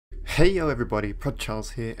Hey yo everybody, Prod Charles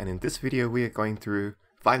here, and in this video we are going through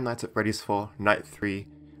Five Nights at Freddy's 4, Night 3.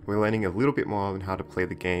 We're learning a little bit more on how to play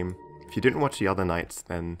the game. If you didn't watch the other nights,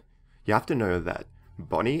 then you have to know that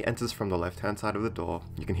Bonnie enters from the left hand side of the door.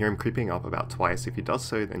 You can hear him creeping up about twice. If he does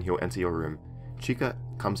so, then he'll enter your room. Chica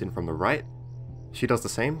comes in from the right. She does the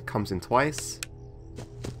same, comes in twice.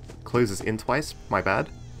 Closes in twice, my bad.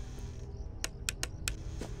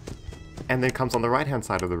 And then comes on the right hand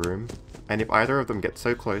side of the room. And if either of them get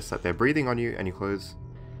so close that they're breathing on you and you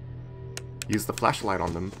use the flashlight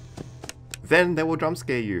on them, then they will jump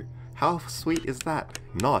scare you. How sweet is that?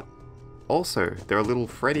 Not. Also, there are little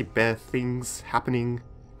Freddy bear things happening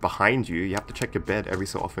behind you. You have to check your bed every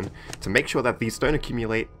so often to make sure that these don't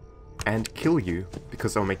accumulate and kill you,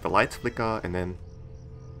 because they'll make the lights flicker and then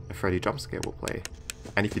a Freddy jump scare will play.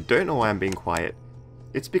 And if you don't know why I'm being quiet,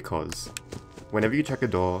 it's because whenever you check a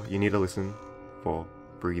door, you need to listen for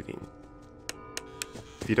breathing.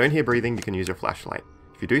 If you don't hear breathing, you can use your flashlight.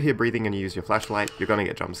 If you do hear breathing and you use your flashlight, you're gonna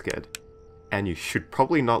get jump scared. And you should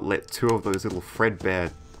probably not let two of those little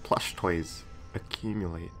Fredbear plush toys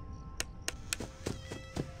accumulate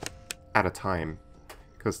at a time,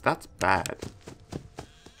 because that's bad.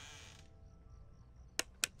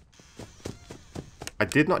 I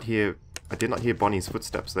did not hear Bonnie's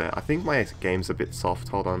footsteps there. I think my game's a bit soft.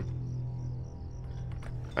 Hold on.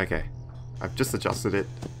 Okay, I've just adjusted it.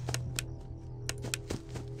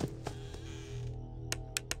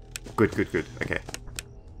 Good. Okay.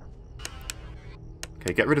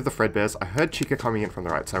 Okay, get rid of the Fredbears. I heard Chica coming in from the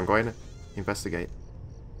right, so I'm going to investigate.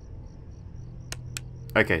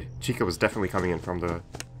 Okay, Chica was definitely coming in from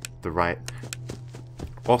the right.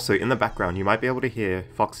 Also, in the background, you might be able to hear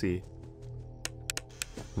Foxy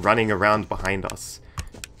running around behind us.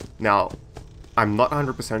 Now, I'm not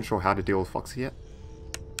 100% sure how to deal with Foxy yet.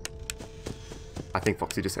 I think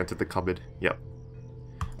Foxy just entered the cupboard. Yep.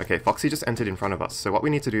 Okay, Foxy just entered in front of us, so what we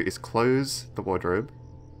need to do is close the wardrobe.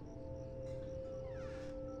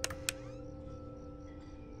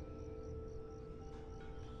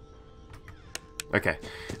 Okay,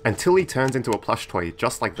 until he turns into a plush toy,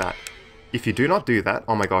 just like that. If you do not do that,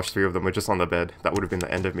 oh my gosh, 3 of them were just on the bed. That would have been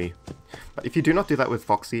the end of me. But if you do not do that with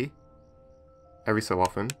Foxy, every so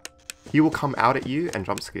often, he will come out at you and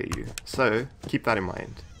jump scare you. So, keep that in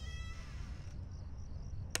mind.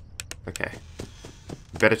 Okay.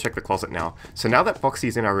 Better check the closet now. So now that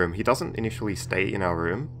Foxy's in our room, he doesn't initially stay in our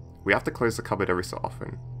room. We have to close the cupboard every so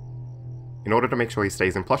often in order to make sure he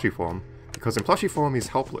stays in plushie form, because in plushie form he's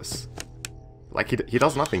helpless. Like, he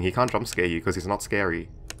does nothing. He can't jump scare you because he's not scary.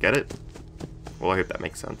 Get it? Well, I hope that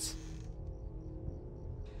makes sense.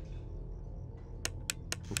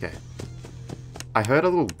 Okay. I heard a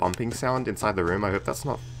little bumping sound inside the room. I hope that's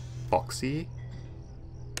not Foxy.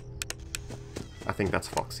 I think that's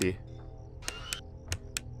Foxy.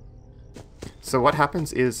 So what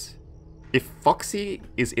happens is, if Foxy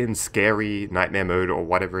is in scary nightmare mode or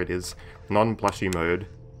whatever it is, non-plushy mode,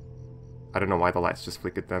 I don't know why the lights just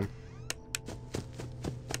flickered then.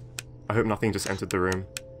 I hope nothing just entered the room.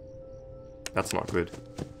 That's not good.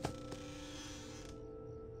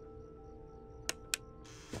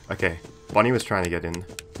 Okay, Bonnie was trying to get in.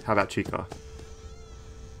 How about Chica?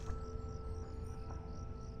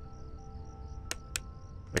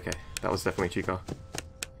 Okay, that was definitely Chica.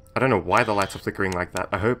 I don't know why the lights are flickering like that.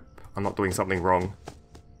 I hope I'm not doing something wrong.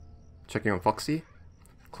 Checking on Foxy.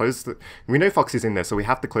 Close the... We know Foxy's in there, so we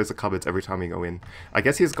have to close the cupboards every time we go in. I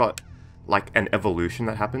guess he's got, like, an evolution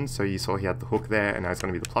that happens. So you saw he had the hook there, and now it's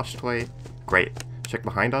going to be the plush toy. Great. Check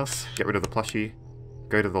behind us. Get rid of the plushie.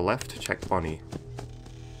 Go to the left. Check Bonnie.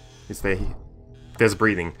 Is there... There's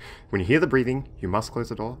breathing. When you hear the breathing, you must close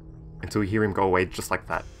the door until you hear him go away just like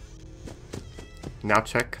that. Now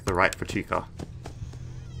check the right for Chica.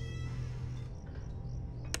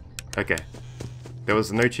 Okay. There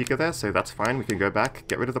was no Chica there, so that's fine. We can go back,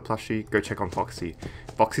 get rid of the plushie, go check on Foxy.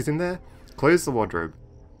 Foxy's in there. Close the wardrobe.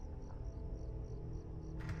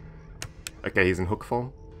 Okay, he's in hook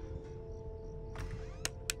form.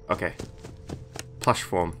 Okay. Plush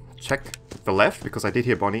form. Check the left, because I did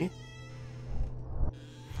hear Bonnie.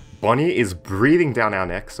 Bonnie is breathing down our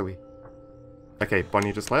neck, so we... Okay,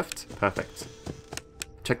 Bonnie just left. Perfect.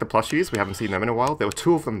 Check the plushies, we haven't seen them in a while. There were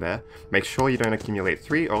 2 of them there. Make sure you don't accumulate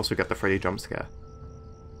 3 or else you get the Freddy jump scare.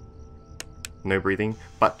 No breathing,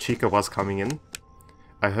 but Chica was coming in.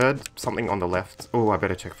 I heard something on the left. Oh, I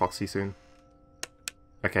better check Foxy soon.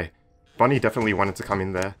 Okay, Bonnie definitely wanted to come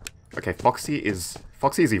in there. Okay, Foxy is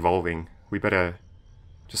evolving. We better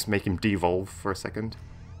just make him devolve for a second.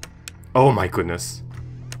 Oh my goodness.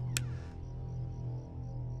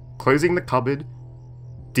 Closing the cupboard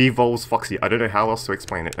devolves Foxy. I don't know how else to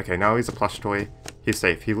explain it. Okay, now he's a plush toy. He's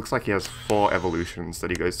safe. He looks like he has 4 evolutions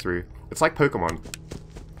that he goes through. It's like Pokemon.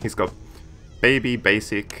 He's got baby,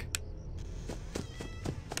 basic,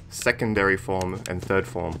 secondary form, and third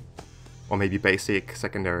form. Or maybe basic,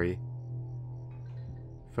 secondary,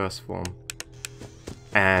 first form,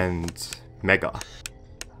 and Mega.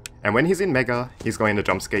 And when he's in Mega, he's going to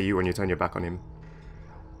jump scare you when you turn your back on him.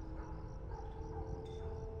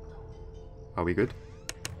 Are we good?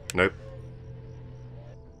 Nope.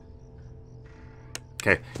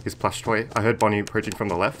 Okay, his plush toy. I heard Bonnie approaching from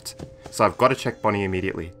the left, so I've got to check Bonnie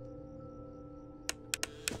immediately.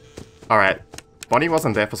 Alright, Bonnie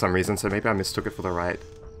wasn't there for some reason, so maybe I mistook it for the right.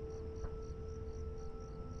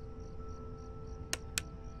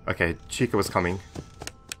 Okay, Chica was coming.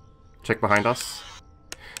 Check behind us.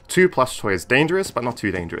 2 plush toys. Dangerous, but not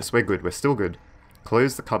too dangerous. We're good, we're still good.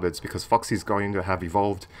 Close the cupboards, because Foxy's going to have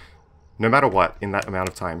evolved no matter what in that amount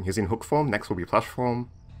of time. He's in hook form, next will be plush form.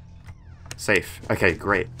 Safe. Okay,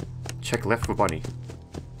 great. Check left for Bonnie.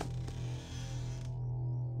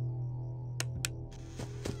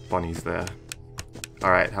 Bonnie's there.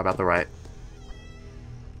 Alright, how about the right?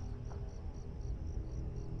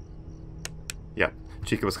 Yep,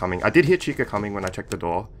 Chica was coming. I did hear Chica coming when I checked the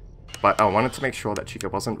door, but I wanted to make sure that Chica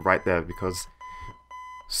wasn't right there because...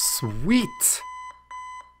 Sweet!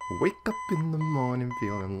 Wake up in the morning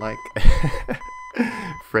feeling like...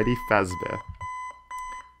 Freddy Fazbear.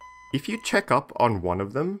 If you check up on one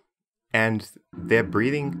of them, and they're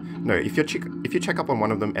breathing... No, if you check up on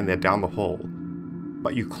one of them and they're down the hall,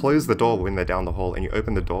 but you close the door when they're down the hall and you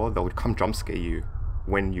open the door, they'll come jump scare you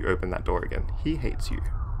when you open that door again. He hates you.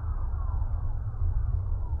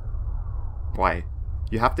 Why?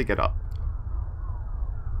 You have to get up.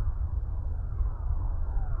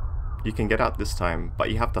 You can get out this time, but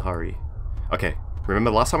you have to hurry. Okay, remember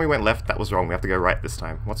the last time we went left, that was wrong. We have to go right this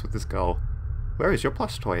time. What's with this girl? Where is your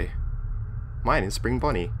plush toy? Mine is Spring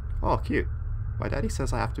Bonnie. Oh, cute. My daddy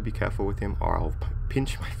says I have to be careful with him or I'll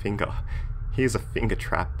pinch my finger. Here's a finger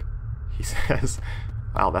trap, he says.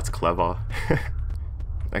 Wow, that's clever.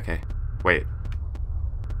 Okay, wait.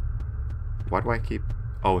 Why do I keep...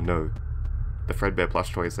 Oh no. The Fredbear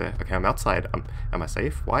plush toy is there. Okay, I'm outside. Am I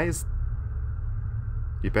safe? Why is...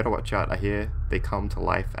 You better watch out. I hear they come to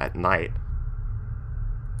life at night.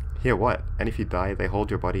 Hear what? And if you die, they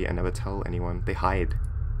hold your body and never tell anyone. They hide.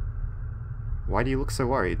 Why do you look so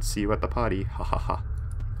worried? See you at the party. Ha ha ha.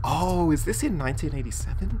 Oh, is this in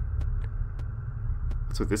 1987?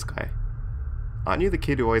 What's with this guy? Aren't you the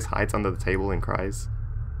kid who always hides under the table and cries?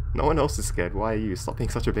 No one else is scared. Why are you? Stop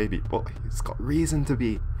being such a baby. Well, he's got reason to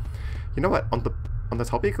be. You know what? On the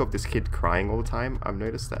topic of this kid crying all the time, I've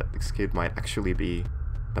noticed that this kid might actually be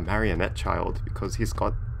the marionette child because he's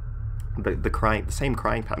got the same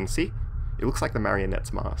crying pattern. See? It looks like the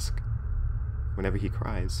marionette's mask. Whenever he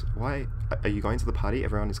cries. Why? Are you going to the party?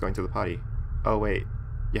 Everyone is going to the party. Oh wait.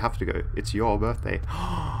 You have to go. It's your birthday.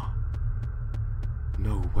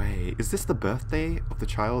 No way. Is this the birthday of the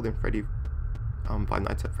child in Freddy... Five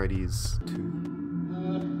Nights at Freddy's 2?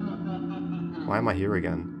 Why am I here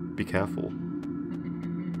again? Be careful.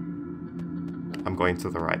 I'm going to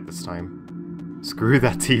the right this time. Screw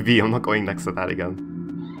that TV, I'm not going next to that again.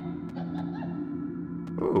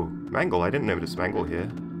 Ooh, Mangle. I didn't notice Mangle here.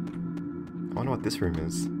 I wonder what this room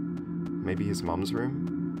is. Maybe his mum's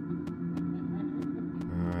room?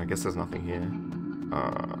 I guess there's nothing here.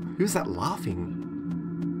 Who's that laughing?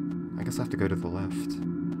 I guess I have to go to the left.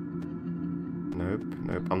 Nope,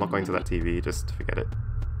 nope. I'm not going to that TV, just forget it.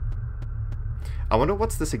 I wonder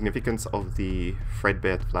what's the significance of the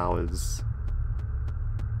Fredbear flowers.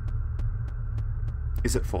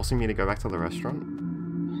 Is it forcing me to go back to the restaurant?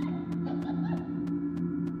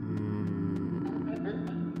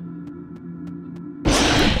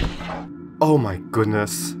 Oh my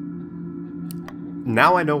goodness.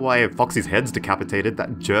 Now I know why Foxy's head's decapitated.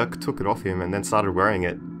 That jerk took it off him and then started wearing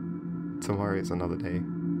it. Tomorrow is another day.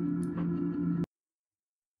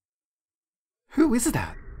 Who is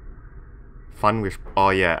that? Fun wish. Oh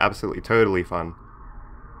yeah, absolutely, totally fun.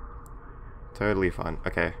 Totally fun.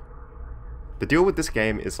 Okay. The deal with this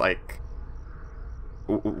game is like...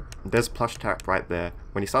 there's Plushtrap right there.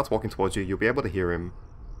 When he starts walking towards you, you'll be able to hear him.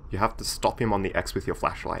 You have to stop him on the X with your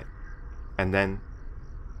flashlight. And then...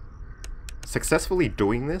 successfully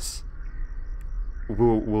doing this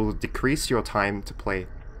will decrease your time to play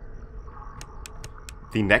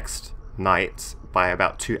the next night by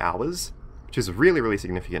about 2 hours, which is really, really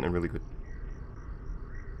significant and really good.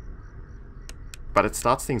 But it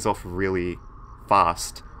starts things off really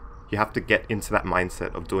fast. You have to get into that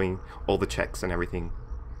mindset of doing all the checks and everything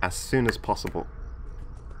as soon as possible.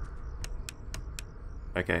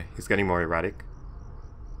 Okay, he's getting more erratic.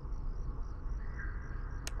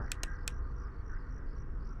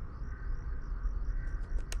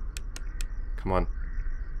 Come on.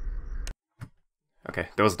 Okay,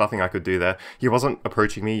 there was nothing I could do there. He wasn't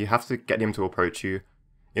approaching me. You have to get him to approach you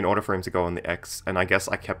in order for him to go on the X, and I guess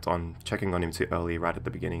I kept on checking on him too early right at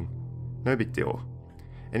the beginning. No big deal.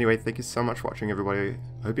 Anyway, thank you so much for watching, everybody.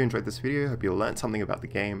 I hope you enjoyed this video, I hope you learned something about the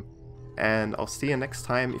game, and I'll see you next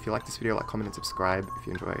time. If you like this video, like, comment, and subscribe if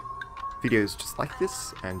you enjoy videos just like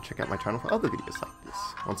this, and check out my channel for other videos like this.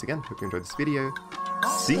 Once again, hope you enjoyed this video.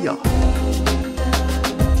 See ya!